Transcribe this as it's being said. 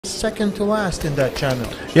second to last in that channel.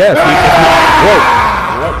 Yeah.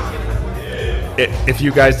 If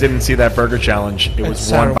you guys didn't see that burger challenge, it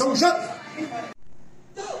was won.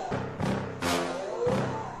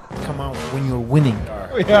 Come out when you're winning.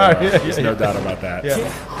 There's no doubt about that. Yeah.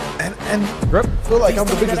 And I feel like I'm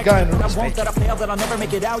the biggest guy in the room.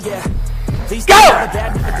 Go!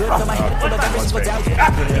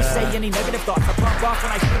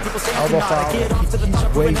 Elbow foul. He's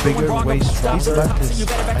way bigger, way stronger. His left is,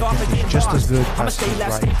 I think, he's just as good as his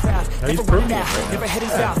right. He's proving it.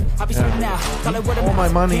 All my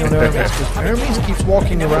money on Hermes, because Hermes keeps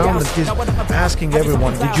walking around and keeps asking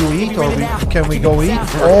everyone, did you eat or can we go eat?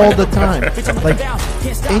 All the time. Like,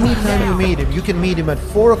 anytime you meet him, you can meet him at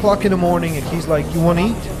 4 o'clock in the morning and he's like, you want to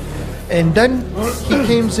eat? And then he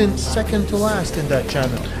came in second to last in that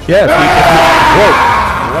channel. Yeah.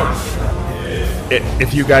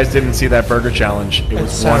 If you guys didn't see that burger challenge, it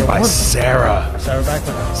was won by Sarah. Sarah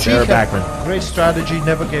Backman. Sarah Backman. Great strategy,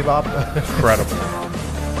 never gave up. Incredible.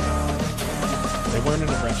 They weren't in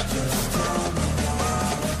a rush.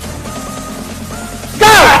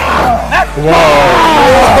 Go!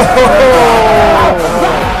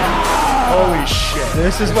 Holy shit.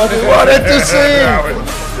 This is what we wanted to see.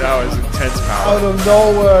 That was intense power. Out of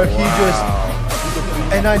nowhere, he just...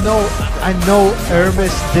 And I know Hermes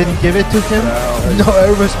didn't give it to him. No,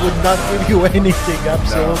 Hermes would not give you anything,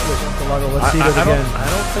 absolutely. No. Let's see it again. I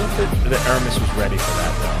don't think that Hermes was ready for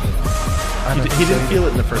that, though. He didn't feel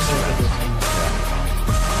it in the first 2 minutes.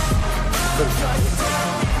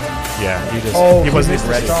 Yeah, he wasn't even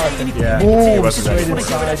ready. He wasn't ready.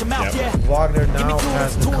 Inside. Yeah. Wagner now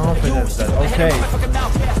has the confidence that, okay,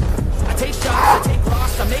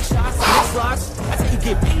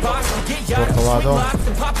 bortolato.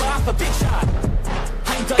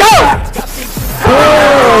 Go!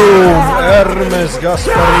 Boom! Hermes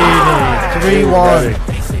Gasparini, 3-1.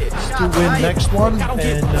 To win next one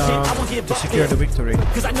and to secure the victory.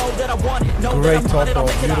 Great top roll,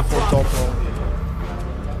 beautiful top roll.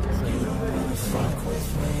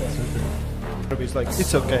 He's like,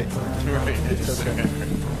 it's okay. It's okay.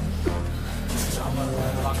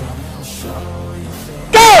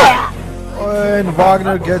 Go! And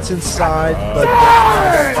Wagner gets inside, but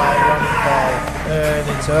foul. And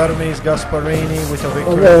it's Hermes Gasparini with a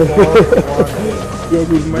victory.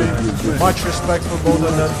 4-1. Much respect for both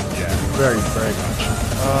of them. Yeah, very, very much.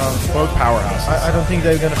 Both powerhouses. I don't think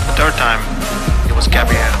they're gonna. The third time, it was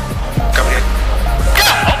Gabi.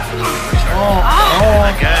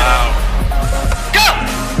 Again.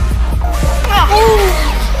 Wow.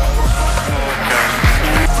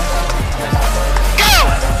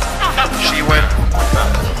 She went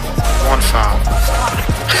 1 foul.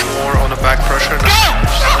 More on the back pressure now.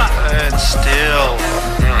 And still.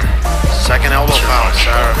 Second elbow foul,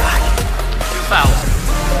 Sarah. 2 fouls.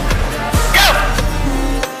 Go!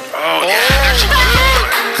 Oh, yeah.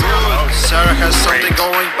 Sarah has something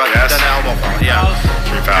going, but then elbow foul. Yeah.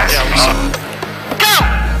 3 fouls. Yeah, we saw. Go!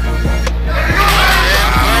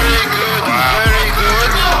 Very good, very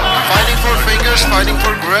good. Fighting for fingers, fighting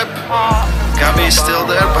for grip. Gabi is still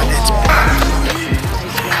there, but it's go!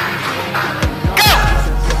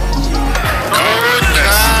 Good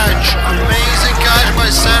catch! Amazing catch by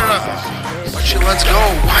Sarah. But she lets go.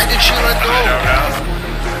 Why did she let go?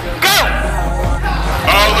 Go!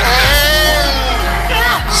 Oh, look at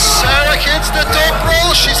that! Sarah hits the top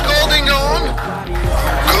roll. She's holding on.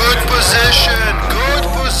 Good position. Good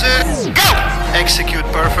position. Go! Execute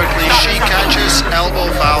perfectly. She catches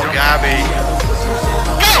elbow foul. Gabi.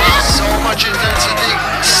 So much intensity.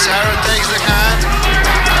 Sarah takes the hand.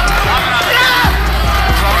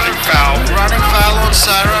 Running foul on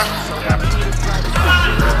Sarah.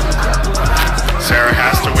 Sarah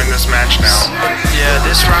has to win this match now. Yeah,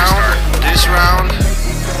 this round.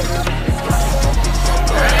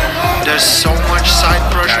 There's so much side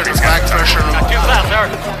pressure and back pressure. Oh,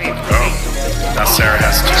 now Sarah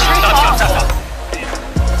has to.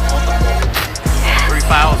 3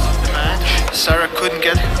 fouls. Sarah couldn't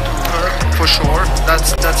get her for sure.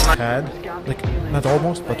 That's not. Had like not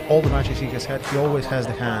almost, but all the matches he has had, he always has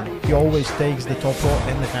the hand. He always takes the top roll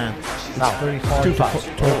and the hand. It's very hard to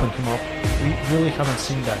open him up. We really haven't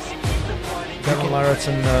seen that. Kevin Larrett's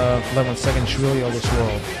in 11 seconds really of this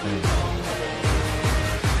world.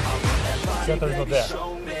 Center's not there.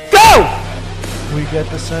 Go! We get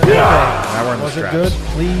the center. Okay. Now we're in the Was it straps. good?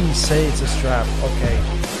 Please say it's a strap. Okay.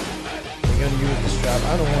 We're gonna use the strap.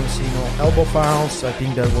 I don't want to see no elbow fouls. I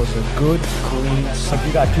think that was a good, clean.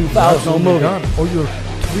 You got 2 fouls, no moving. Or you're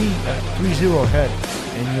 3-0 ahead,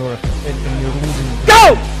 and you're losing.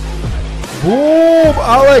 Go! Boom!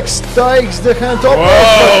 Alex takes the hand topo.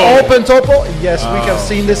 Open topo. Yes, we have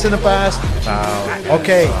seen this in the past.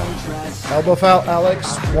 Okay. Elbow foul,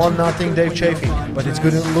 Alex. 1-0 Dave Chaffee. But it's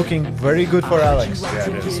good, looking very good for Alex. Yeah,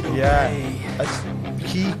 it is. Yeah.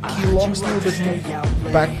 He lost a little bit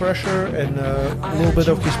more back pressure and a little bit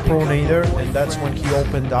of his pronator, and that's when he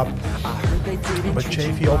opened up. But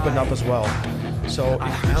Chaffee opened up as well. So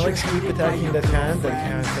if Alex keep attacking that hand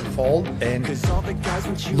can fold. And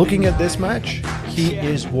looking at this match, he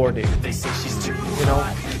is worthy. You know,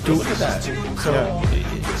 to do that. So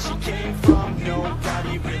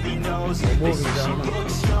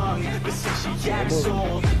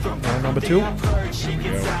now number 2.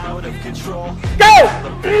 Go!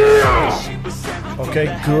 Okay,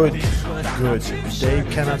 good. Dave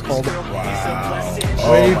cannot hold it. Wow.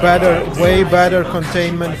 Way better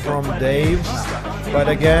containment from Dave. But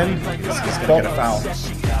again,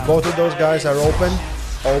 both of those guys are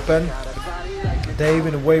open. Dave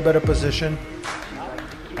in a way better position.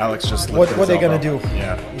 Alex just what are they gonna do?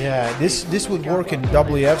 Yeah. This would work in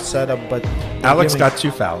WF setup, but Alex got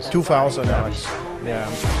 2 fouls. 2 fouls on Alex. Yeah.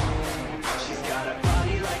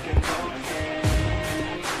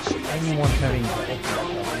 Anyone having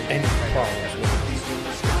any problems with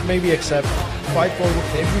it? Maybe except fight for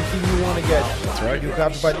everything you want to get. That's right. You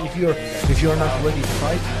have to fight if you're not ready to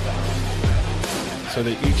fight. So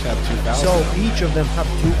they each have 2 fouls? So each of them have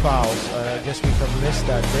 2 fouls. I guess we have missed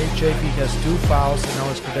that. Dave Chaffee has 2 fouls, and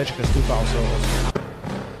now KURDECHA has 2 fouls.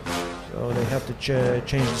 So they have to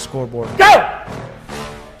change the scoreboard. Go!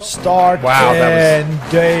 Start, wow, and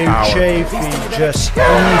Dave Chaffee just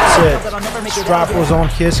eats it. Strap was on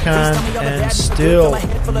his hand, and still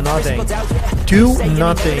nothing.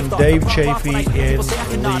 2-0 Dave Chaffee in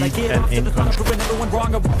lead and in control.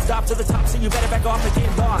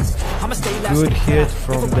 Good hit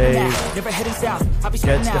from Dave.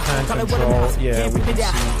 Gets the hand control. Yeah, we can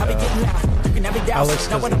see Alex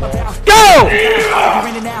has the ball. Go!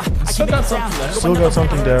 Still got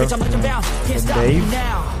something there from Dave.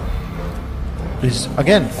 Is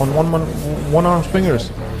again on one arm's fingers.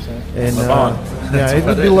 And yeah, it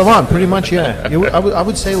would be Levon, pretty much. Yeah, I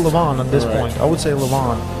would say Levon at this point. I would say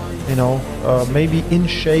Levon. You know, maybe in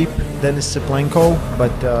shape Denis Ciplenko,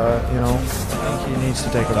 but you know, I think he needs to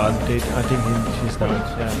take a run. I think he's done.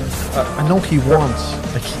 Yeah. I know he wants.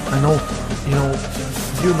 I know, you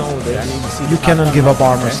know that you cannot give up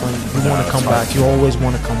arm wrestling. You want to come back. You always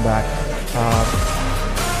want to come back.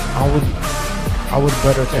 I would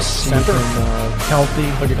better just see him healthy.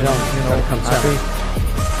 Look at him, you know, happy.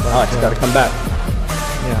 Alex, got to come back.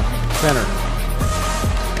 Yeah. Center.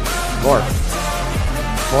 More.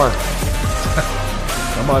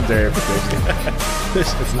 Come on, Dave.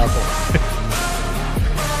 This is knuckle.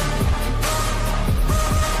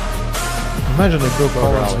 Imagine if Bill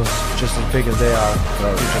Collins was just as big as they are.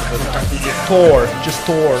 Thor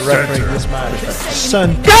refereeing this match.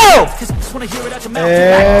 Son, go!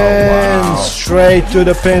 And straight to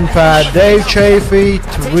the pin pad. Dave Chaffee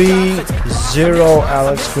 3-0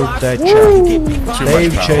 Alex KURDECHA.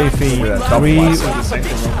 Dave Chaffee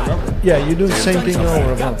 3. Yeah, you do the same thing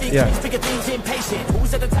over again. Yeah.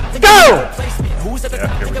 Go! Yeah,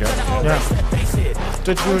 here we go. Yeah.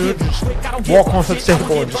 Just walk on the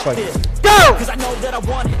table and just like go!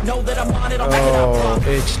 Oh,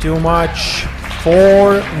 it's too much.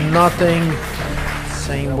 4-0.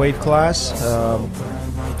 Same weight class.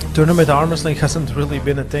 Tournament arm wrestling hasn't really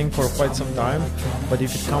been a thing for quite some time, but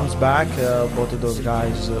if it comes back, both of those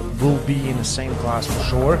guys will be in the same class for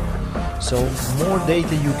sure. So more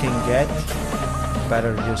data you can get,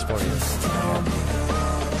 better it is for you.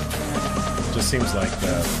 It just seems like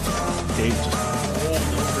Dave just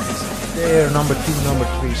rolled over his there, number 2, number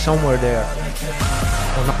 3, somewhere there.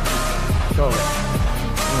 Or not. Go.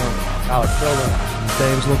 Alex, go there.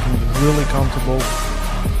 Dave's looking really comfortable.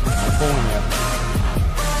 I'm pulling you.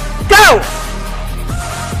 Go!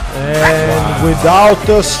 And without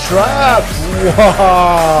the strap.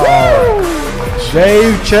 Wow! Woo!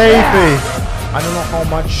 Dave Chaffee. I don't know how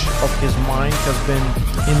much of his mind has been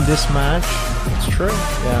in this match. It's true.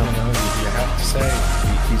 Yeah. You know, you have to say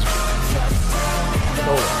he's.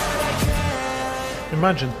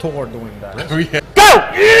 Imagine Thor doing that. Oh, yeah. Go!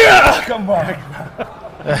 Yeah! Come on.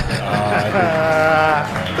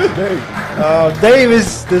 Dave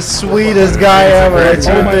is the sweetest guy ever. It's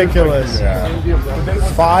ridiculous.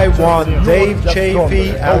 5-1. Dave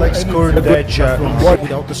Chaffee, Alex KURDECHA.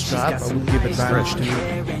 Without the strap, I would give advantage to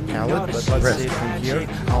Khaled, but let's see from here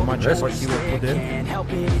how much effort he will put in.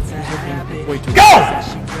 He's looking way too Go!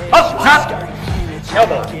 Up, top!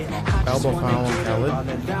 Elbow. Elbow foul on Khaled.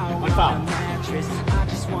 1 foul.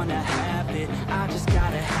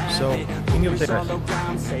 So, can you take that?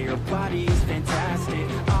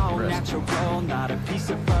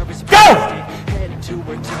 Go!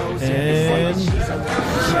 And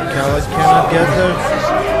Khaled cannot get there.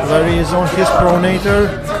 Larry is on his pronator.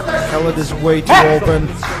 Khaled is way too open.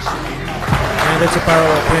 And it's a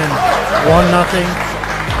parallel pin. 1-0.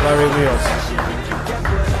 Larry wheels.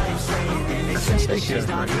 Stake here. A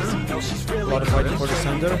lot of fighting for the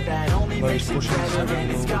center. Larry's pushing the center a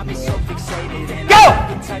little bit more. Go!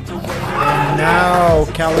 And now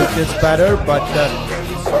Khaled gets better, but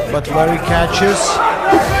Larry catches.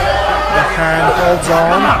 The hand holds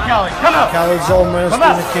on. Khaled's almost in a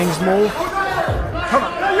king's move.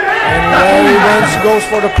 And Larry goes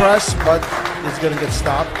for the press, but it's gonna get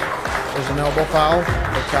stopped. There's an elbow foul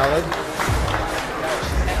for Khaled.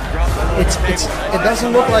 It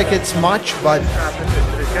doesn't look like it's much, but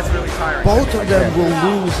both of them will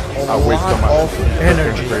lose a lot of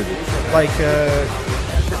energy. Like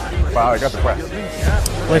Wow, I got the quest.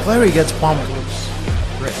 like Larry gets pumped. A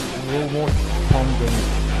little more pumped than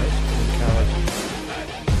Khaled.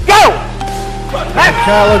 Go! And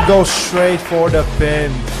Khaled goes straight for the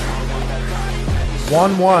pin.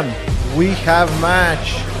 1-1. We have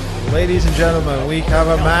match. Ladies and gentlemen, we have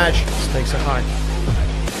a match. Stakes are high.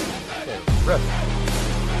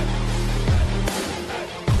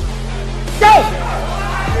 Go!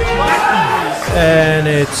 And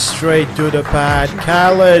it's straight to the pad.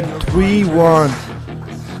 Khaled 3-1.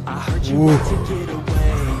 Woo.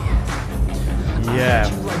 Yeah.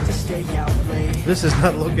 This is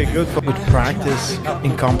not looking good for with practice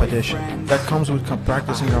in competition. That comes with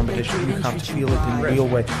practice in competition. You have to feel it in a real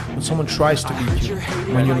way. When someone tries to beat you,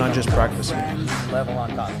 when you're not just practicing.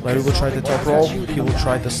 Larry will try the top roll. He will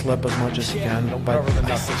try to slip as much as he can. But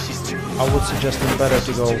I would suggest him better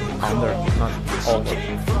to go under, not over.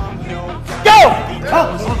 Go!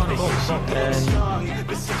 And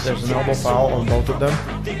there's an elbow foul on both of them.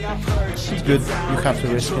 It's good. You have to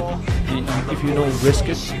risk it. If you don't risk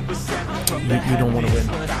it, you don't want to win.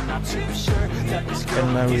 And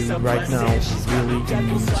Larry right now really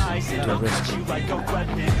needs to risk it.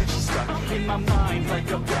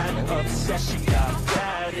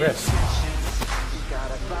 Risk.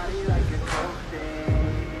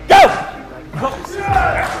 Go!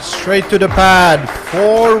 Straight to the pad.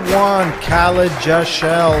 4-1. Khaled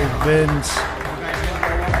Jashel wins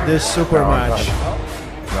this super match.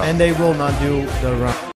 And they will not do the round.